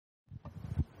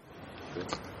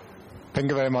Thank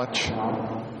you very much.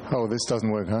 Oh, this doesn't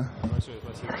work, huh?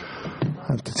 I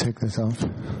have to take this off.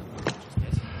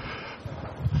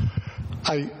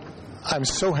 I'm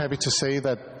so happy to say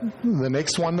that the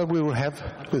next one that we will have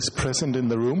is present in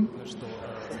the room.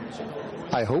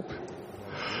 I hope.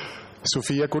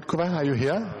 Sofia Gutkova, are you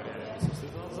here?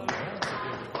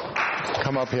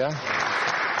 Come up here.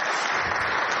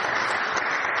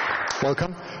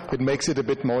 Welcome. It makes it a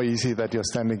bit more easy that you're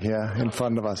standing here in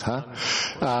front of us, huh?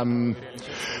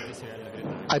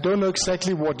 I don't know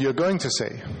exactly what you're going to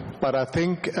say, but I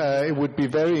think it would be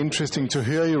very interesting to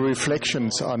hear your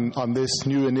reflections on this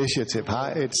new initiative.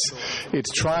 Huh? It's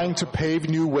trying to pave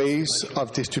new ways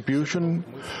of distribution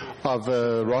of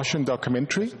Russian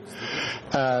documentary,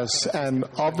 and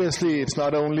obviously it's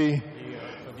not only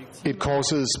it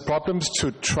causes problems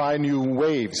to try new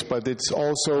waves, but it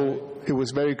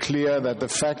was very clear that the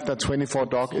fact that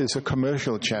 24Doc is a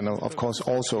commercial channel, of course,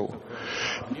 also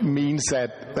means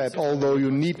that although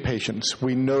you need patience,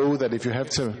 we know that if you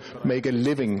have to make a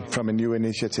living from a new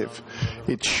initiative,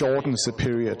 it shortens the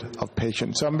period of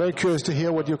patience. So I'm very curious to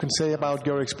hear what you can say about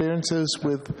your experiences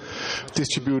with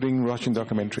distributing Russian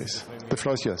documentaries. The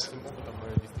floor is yours.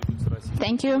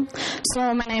 Thank you.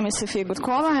 So my name is Sofia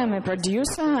Gutkova. I'm a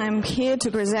producer. I'm here to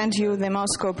present you the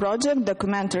Moscow project,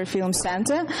 Documentary Film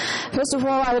Center. First of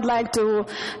all, I would like to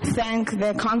thank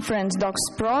the conference Docs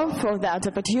Pro for that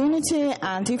opportunity.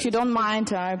 And if you don't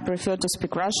mind, I prefer to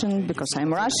speak Russian because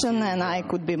I'm Russian and I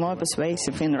could be more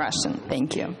persuasive in Russian.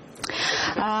 Thank you.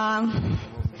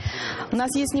 У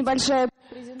нас есть небольшая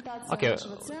презентация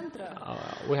нашего центра.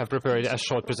 We have prepared a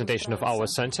short presentation of our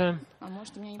center.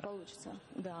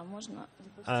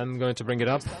 I'm going to bring it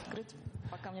up.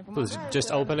 Please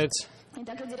just open it. I'm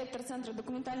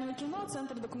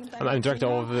director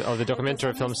of the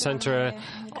Documentary Film Center.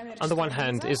 On the one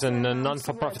hand, is a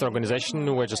non-for-profit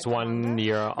organization. We're just 1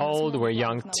 year old. We're a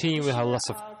young team. We have lots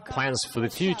of plans for the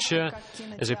future.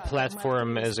 As a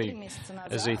platform, as a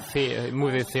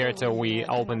movie theater, we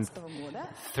opened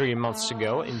 3 months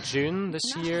ago in June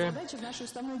this year.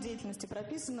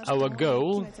 Our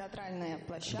goal,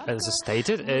 as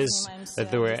stated, is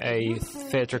that there were a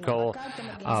theatrical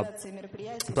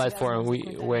platform.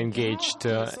 We were engaged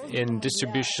in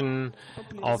distribution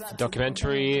of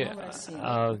documentary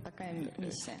to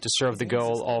serve the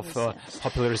goal of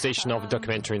popularization of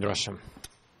documentary in Russia.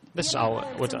 This is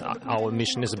what our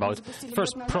mission is about. The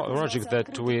first project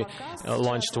that we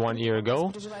launched 1 year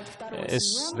ago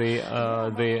is the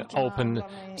open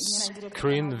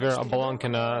screen. Vera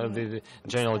Bolonkina, the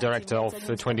general director of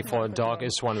the 24Doc,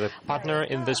 is one of the partners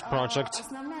in this project.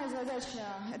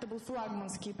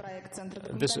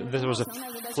 This was a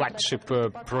flagship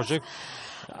project.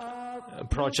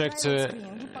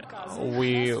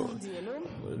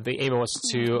 The aim was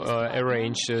to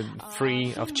arrange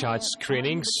free of charge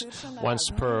screenings once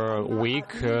per week,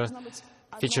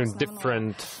 featuring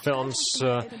different films,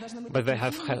 but they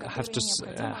have to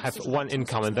have one in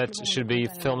common. That should be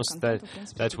films that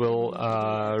will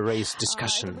raise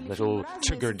discussion, that will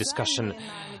trigger discussion,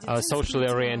 socially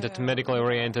oriented, medically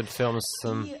oriented films.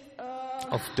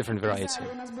 Of different variety.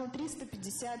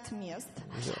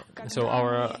 So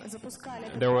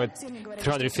there were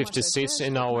 350 seats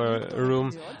in our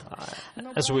room.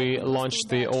 As we launched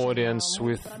the audience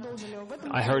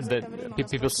I heard that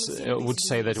people would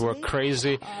say that we're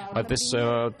crazy, but this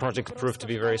project proved to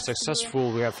be very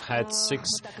successful. We have had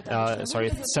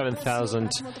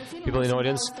 7,000 people in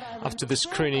audience. After the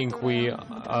screening, we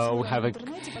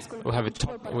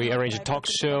arrange a talk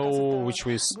show which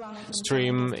we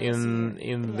stream in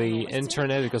the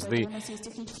internet, because the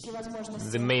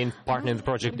main partner in the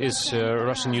project is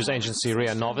Russian news agency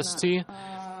RIA Novosti.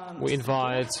 We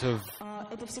invite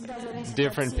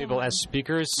different people as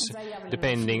speakers,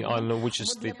 depending on which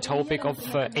is the topic of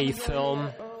a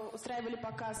film,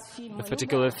 a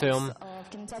particular film.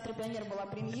 In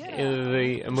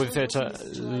the movie theater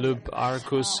Lub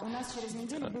Arcus,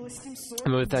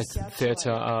 movie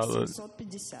theater,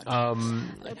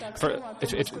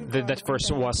 that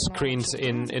first was screened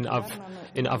in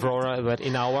Aurora, but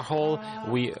in our hall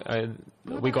we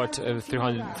got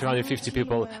 350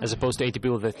 people as opposed to 80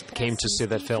 people that came to see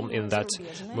that film in that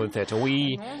movie theater.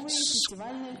 We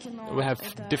have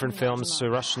different films,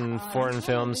 Russian, foreign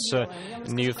films,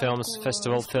 new films,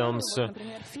 festival films.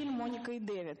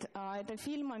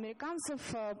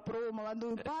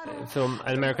 An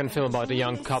American film about a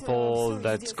young couple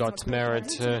that got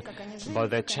married, about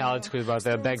their childhood, about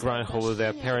their background, who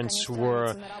their parents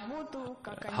were,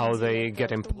 how they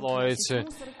get employed,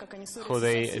 how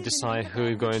they decide who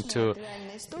is going to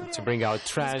bring out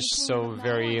trash. So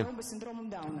very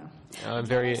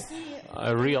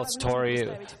a real story,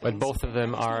 but both of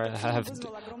them have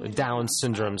Down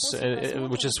syndromes,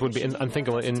 which would be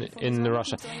unthinkable in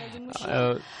Russia.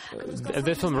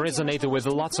 The film resonated with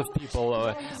lots of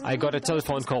people. I got a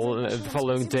telephone call the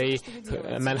following day.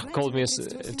 A man called me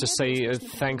to say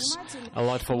thanks a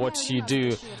lot for what you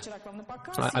do.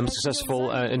 I'm a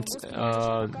successful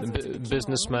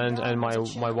businessman, and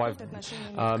my wife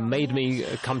made me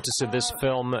come to see this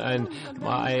film, and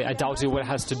I doubted what it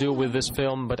has to do with this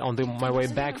film, but on my way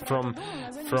back from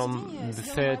the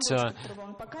theater,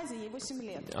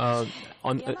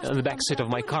 on the back seat of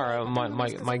my car,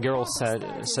 my girl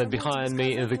sat behind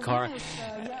me in the car,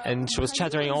 and she was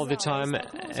chattering all the time,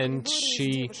 and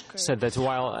she said that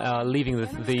while leaving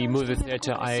the movie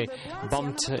theater, I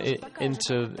bumped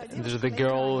into the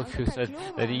girl who said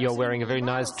that you're wearing a very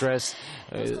nice dress,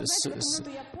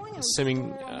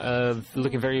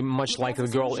 looking very much like the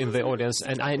girl in the audience,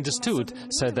 and I understood,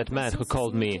 said that man who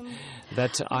called me,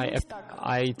 that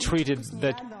I treated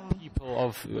that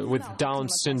people with Down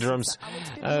syndromes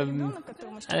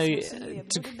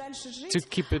to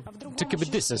keep a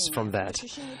distance from that.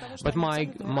 But my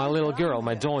little girl,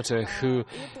 my daughter, who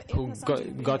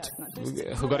got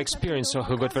experience, or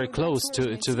who got very close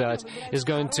to that, is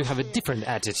going to have a different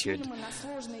attitude.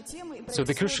 So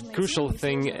the crucial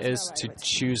thing is to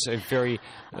choose a very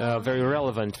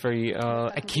relevant, very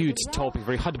acute topic,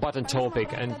 very hot-button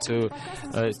topic, and to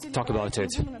talk about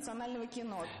it.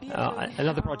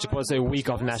 Another project was a week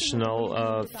of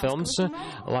national films.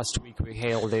 Last week we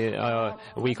held a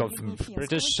week of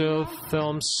British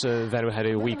films, then we had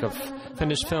a week of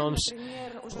Finnish films.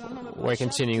 We're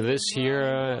continuing this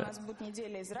year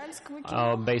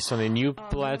based on a new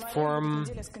platform.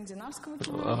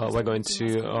 We're going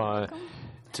to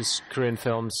screen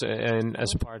films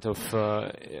as part of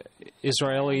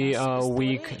Israeli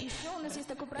week.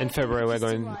 In February, we're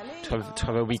going to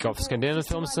have a week of Scandinavian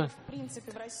films.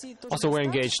 Also, we're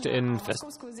engaged in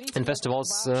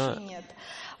festivals.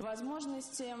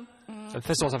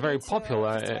 Festivals are very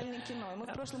popular,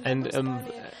 and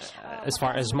as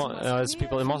far as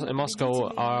people in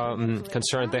Moscow are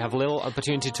concerned, they have little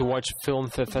opportunity to watch film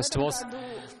festivals.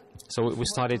 So we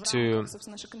started to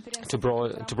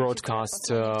broadcast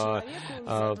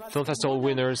film festival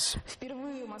winners.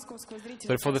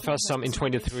 But for the first time in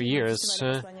 23 years,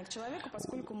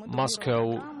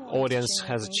 Moscow audience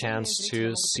has a chance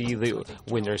to see the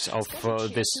winners of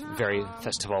this very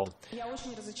festival.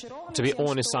 To be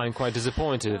honest, I'm quite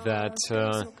disappointed that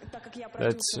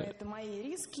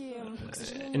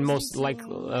in most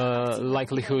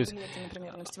likelihood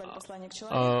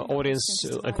audience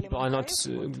and people are not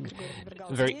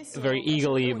very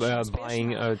eagerly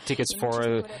buying tickets for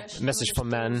a Message for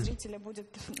Men,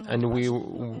 and we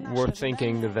were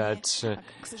thinking that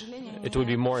it would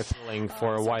be more appealing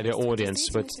for a wider audience,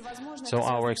 but so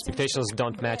our expectations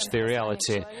don't match the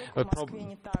reality. But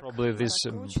probably this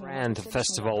brand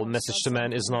festival, Message to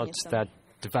Men, is not that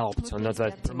developed or not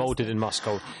that promoted in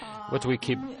Moscow, but we're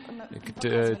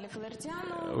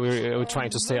trying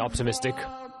to stay optimistic.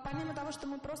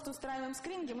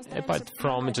 Apart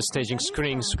from just staging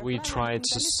screenings, we try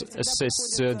to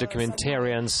assist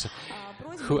documentarians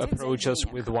who approach us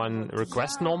with one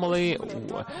request normally,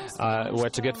 where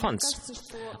to get funds.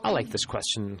 I like this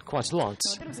question quite a lot,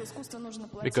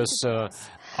 because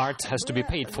art has to be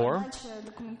paid for.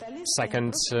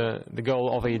 Second, the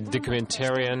goal of a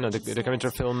documentarian or the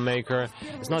documentary filmmaker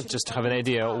is not just to have an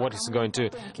idea of what he's going to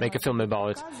make a film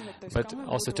about, but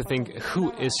also to think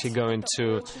who is he going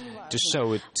to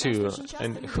show it to,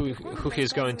 and who he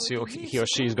is going to, or he or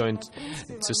she is going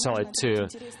to sell it to.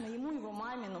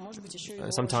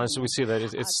 Sometimes we see that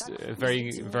it's a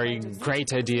very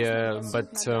great idea,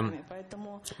 but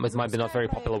might be not very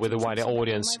popular with a wider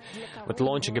audience. But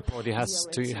launching a project has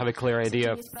to have a clear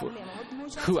idea of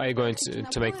who are you going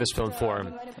to make this film for.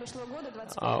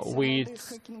 We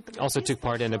also took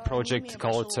part in a project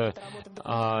called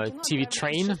TV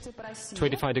Train.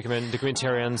 25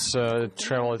 documentarians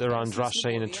traveled around Russia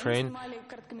in a train.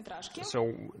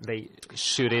 So they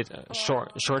shooted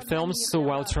short films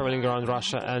while traveling around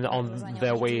Russia, and on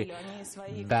their way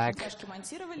back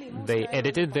they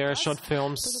edited their short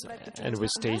films, and we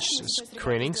staged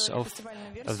screenings of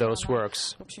those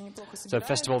works. The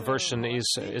festival version is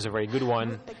a very good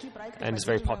one and is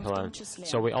very popular.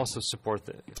 So we also support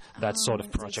that sort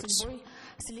of projects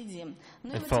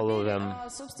and follow them.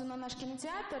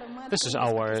 This is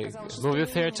our movie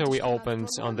theater. We opened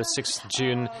on the 6th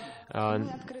June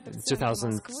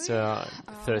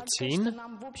 2013.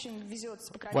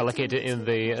 We're located in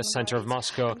the center of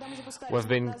Moscow. We've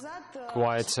been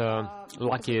quite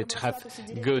lucky to have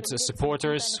good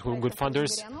supporters, good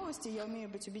funders.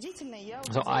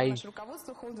 So I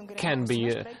can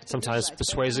be sometimes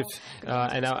persuasive,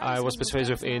 and I was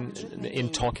persuasive in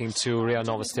talking to RIA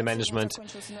Novosti management.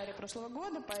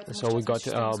 So we got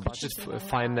budget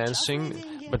financing,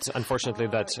 but unfortunately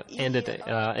that ended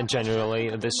in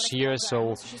January this year.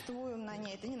 So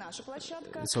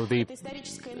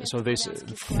this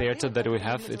theater that we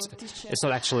have, it's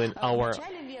not actually in our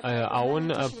own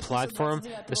platform.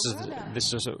 This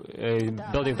is a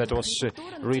building that was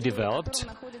redeveloped.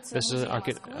 This is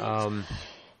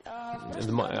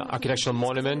architectural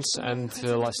monuments, and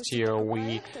last year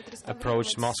we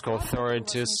approached Moscow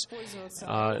authorities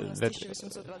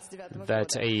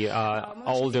that a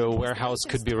older warehouse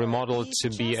could be remodeled to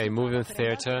be a movie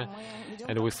theater,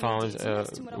 and we found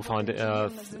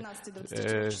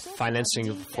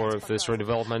financing for this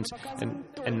redevelopment,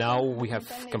 and now we have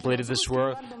completed this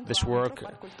work.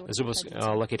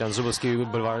 Located on Zubovsky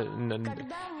Boulevard,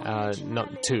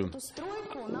 not 2.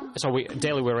 So we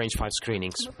arrange 5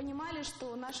 screenings.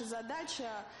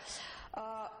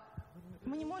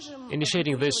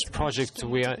 Initiating this project,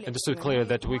 we understood clearly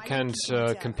that we can't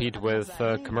compete with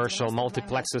commercial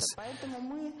multiplexes.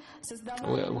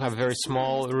 We have a very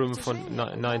small room for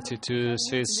 92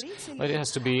 seats, but it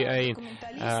has to be a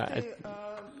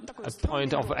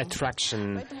point of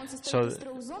attraction. So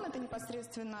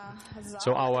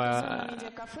our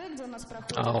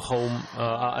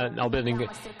building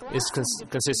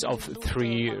consists of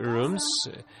 3 rooms.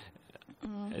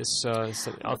 It's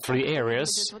 3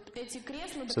 areas.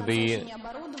 So the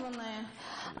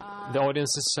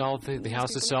audience itself, the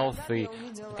house itself, the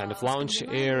kind of lounge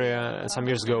area. Some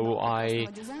years ago, I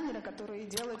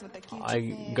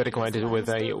got acquainted with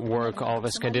a work of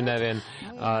a Scandinavian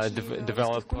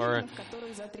developer,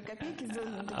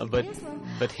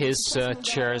 but his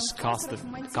chairs cost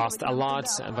a lot.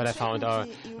 But I found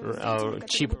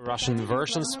cheap Russian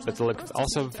versions, but look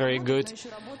also very good.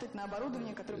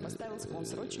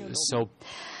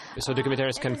 So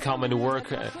documentarians can come and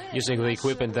work using the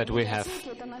equipment that we have.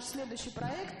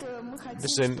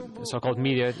 This is a so-called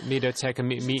media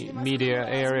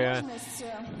area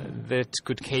that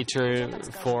could cater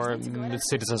for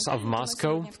citizens of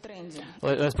Moscow.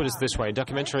 Let's put it this way: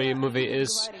 documentary movie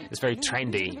is very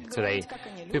trendy today.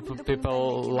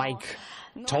 People like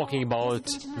talking about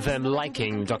them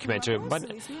liking documentary, but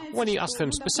when you ask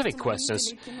them specific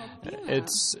questions,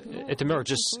 it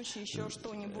emerges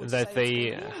that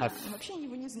they have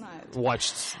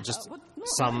watched just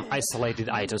some isolated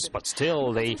items, but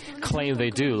still they claim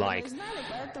they do like.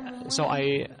 So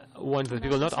I want that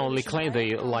people not only claim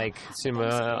they like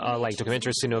cinema, like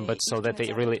documentary cinema, but so that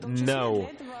they really know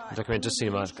documentary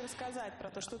cinema.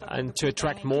 And to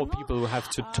attract more people, we have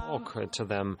to talk to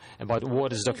them about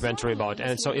what is documentary about.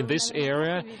 And so in this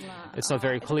area, it's not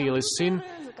very clearly seen.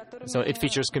 So it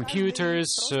features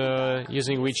computers,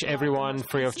 using which everyone,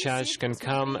 free of charge, can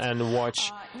come and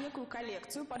watch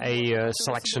a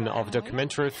selection of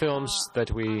documentary films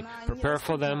that we prepare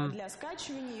for them.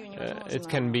 It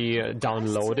can be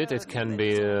downloaded, it can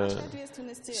be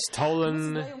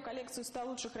stolen.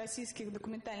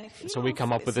 So we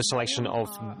come up with a selection of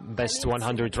best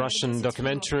 100 Russian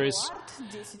documentaries.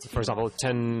 For example,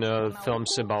 10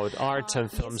 films about art, 10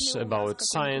 films about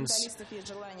science.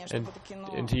 And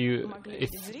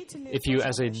if you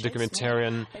as a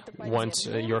documentarian want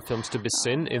your films to be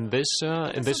seen in this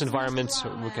environment,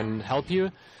 we can help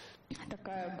you.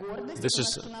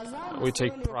 We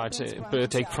take pride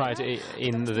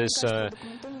in this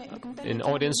in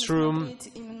audience room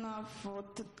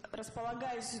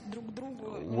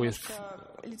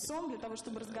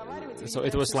so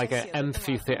it was like an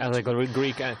amphitheater, like a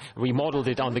Greek. We modeled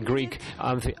it on the Greek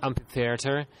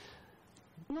amphitheater.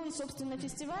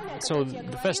 So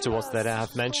the festivals that I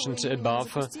have mentioned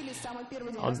above,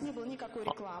 on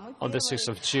the 6th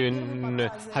of June,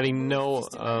 having no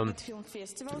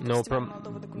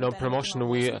promotion,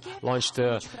 we launched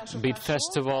a Beat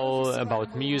Festival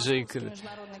about music.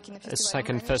 A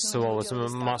second festival was a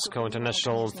Moscow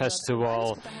International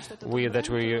Festival that we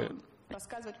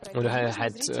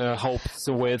had hopes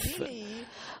with.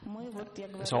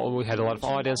 So we had a lot of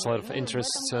audience, a lot of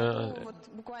interest.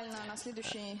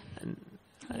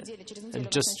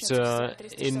 And just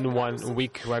in 1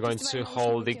 week, we're going to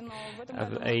hold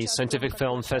a scientific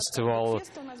film festival,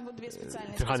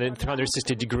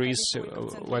 360 degrees.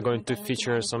 We're going to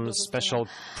feature some special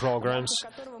programs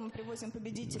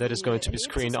that is going to be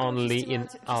screened only in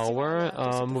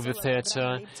our movie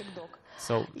theater.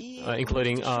 So,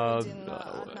 including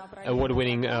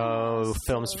award-winning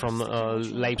films from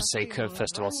Leipzig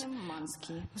festivals.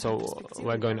 So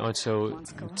we're going also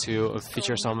to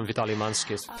feature some Vitaly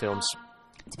Mansky's films.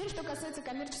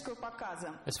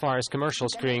 As far as commercial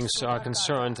screenings are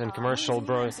concerned and commercial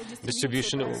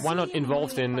distribution, we're not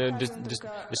involved in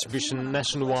distribution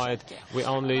nationwide. We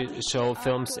only show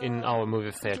films in our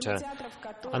movie theater.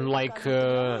 Unlike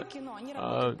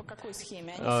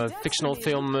fictional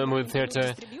film movie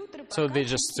theater, so they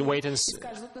just wait and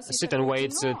sit and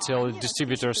wait till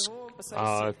distributors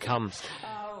come,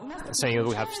 saying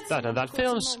we have that and that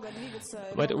films,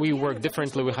 but we work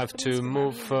differently. We have to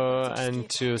move and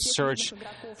to search.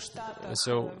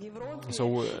 So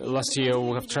last year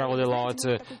we have traveled a lot,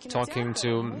 talking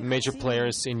to major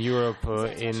players in Europe,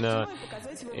 in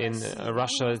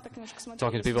Russia,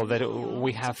 talking to people that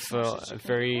we have a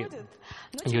very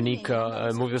unique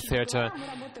movie theater,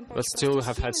 but still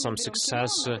have had some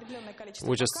success.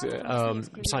 We just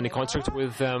signed a contract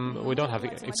with them. We don't have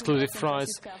exclusive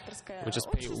rights. We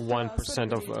just pay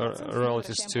 1% of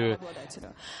royalties to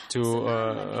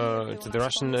the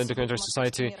Russian Documentary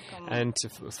Society, and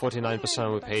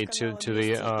 49% we pay to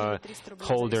the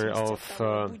holder of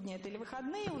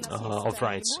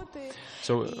rights.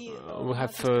 So we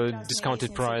have a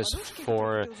discounted price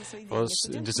for those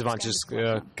disadvantaged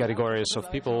categories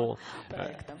of people,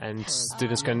 and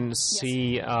students can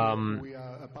see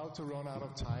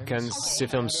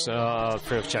films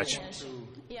free of charge.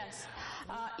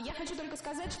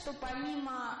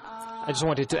 I just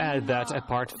wanted to add that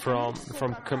apart from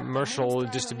commercial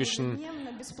distribution,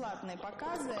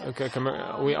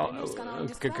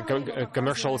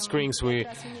 commercial screenings, we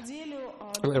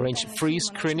arrange free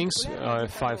screenings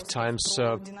 5 times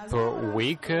per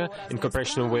week in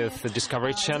cooperation with the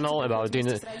Discovery Channel about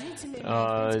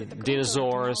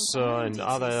dinosaurs and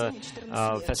other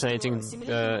fascinating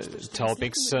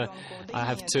topics. I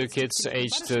have 2 kids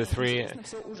aged 3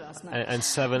 and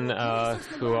 7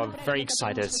 who are very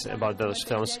excited about those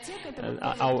films.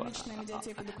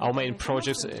 Our main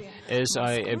project is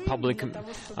a public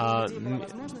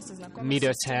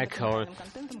media tag, or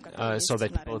so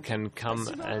that people can come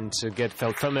and get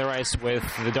familiarized with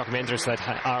the documentaries that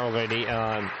are already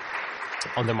on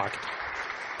the market.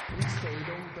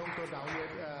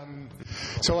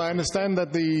 So I understand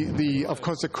that of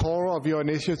course the core of your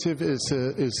initiative is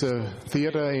a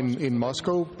theater in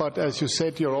Moscow, but as you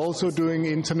said, you're also doing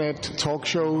internet talk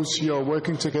shows. You're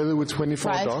working together with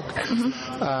 24 Right. Doc.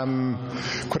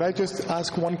 Could I just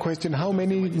ask one question? How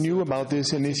many knew about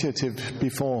this initiative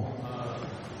before?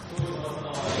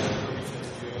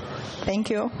 Thank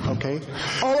you. Okay.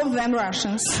 All of them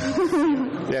Russians.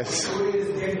 Yes.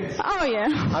 Oh, yeah.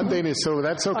 I'm Danish, so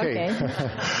that's okay.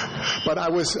 But I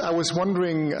was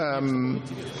wondering,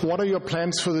 what are your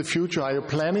plans for the future? Are you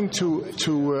planning to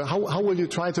how will you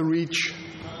try to reach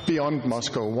beyond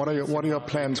Moscow? What are your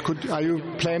plans? Are you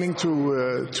planning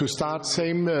to start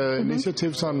same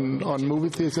initiatives on movie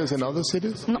theaters in other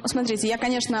cities? Ну, смотрите, я,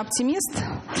 конечно, оптимист.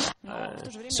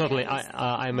 Certainly,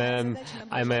 I'm a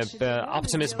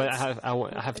optimist, but I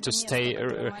have to stay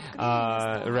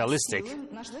realistic.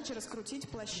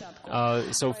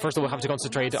 So first of all, we have to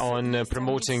concentrate on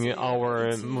promoting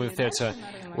our movie theater.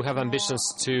 We have ambitions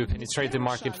to penetrate the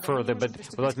market further, but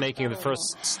without making the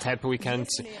first step, we can't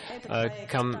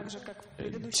come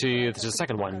to the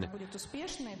second one.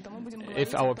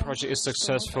 If our project is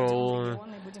successful,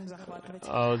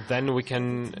 then we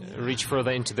can reach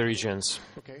further into the regions.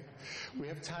 Okay. We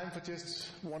have time for just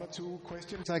 1 or 2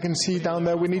 questions. I can see down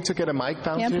there. We need to get a mic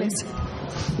down Yeah, here. please.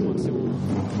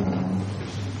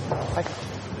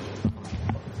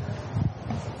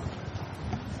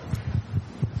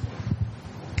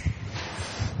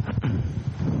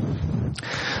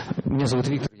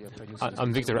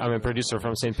 I'm Victor. I'm a producer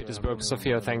from St. Petersburg.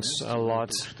 Sophia, thanks a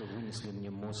lot.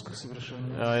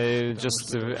 I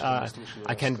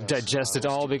can't digest it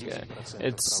all.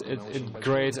 It's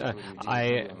great.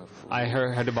 I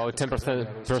heard about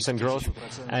 10% growth,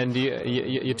 and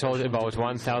you told about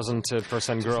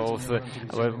 1,000% growth,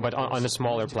 but on a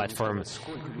smaller platform.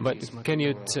 But can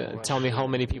you tell me how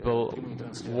many people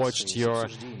watched your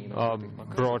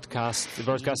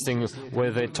broadcasting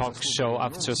with a talk show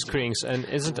after screenings? And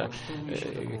isn't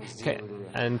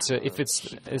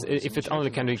if it only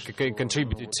can be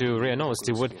contributed to RIA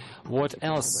Novosti, what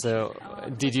else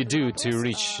did you do to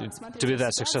be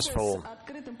that successful?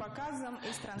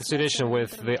 The situation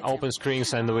with the open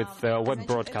screens and with web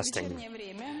broadcasting.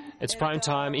 It's prime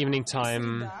time, evening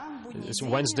time. It's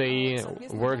Wednesday,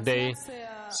 work day.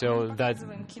 So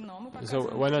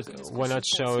we're not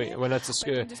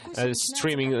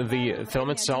streaming the film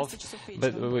itself,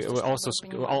 but we also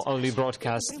only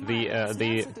broadcast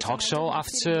the talk show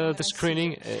after the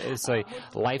screening. It's a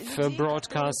live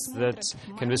broadcast that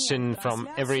can be seen from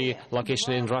every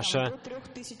location in Russia,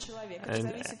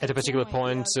 and at a particular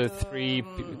point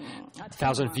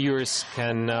 3,000 viewers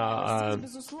can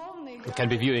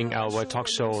be viewing our talk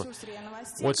show.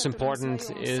 What's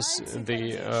important is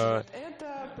the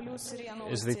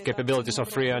capabilities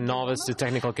of RIA Novosti, the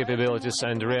technical capabilities,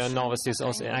 and RIA Novosti is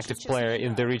also an active player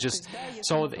in the regions.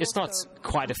 So it's not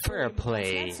quite a fair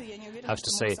play, I have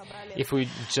to say. If we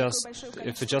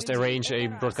just arrange a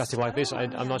broadcasting like this,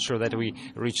 I'm not sure that we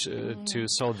reach to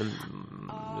so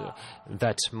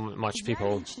that much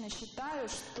people.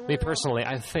 Me personally,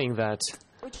 I think that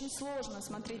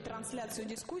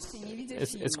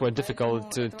it's quite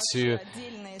difficult to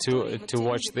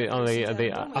watch the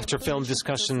after film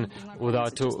discussion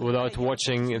without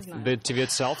watching the TV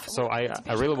itself. So I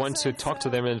really want to talk to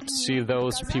them and see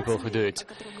those people who do it.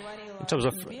 In terms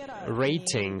of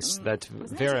ratings that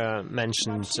Vera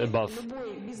mentioned above,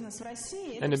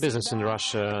 any business in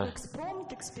Russia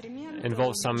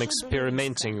involves some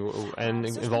experimenting and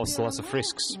involves lots of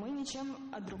risks.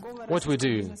 What we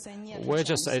do, we're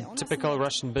just a typical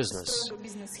Russian business.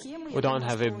 We don't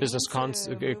have a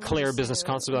clear business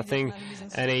concept. I think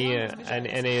any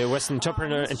Western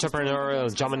entrepreneur,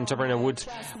 German entrepreneur would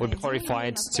be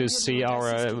horrified to see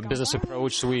our business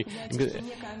approach. We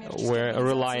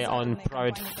rely on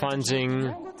private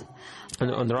funding,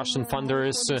 on the Russian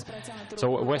funders.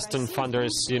 So Western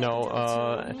funders,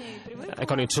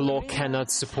 according to law,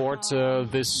 cannot support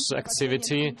this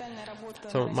activity.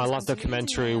 So my last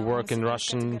documentary work in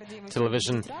Russian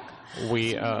television,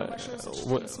 we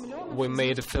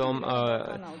made a film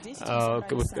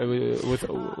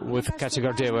with Katya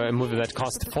Gordeva, a movie that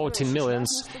cost 14 million,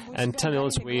 and 10 million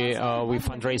we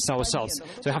fundraised ourselves.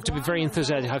 So you have to be very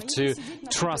enthusiastic. You have to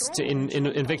trust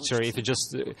in victory. If you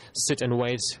just sit and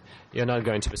wait, you're not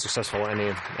going to be successful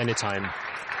any time.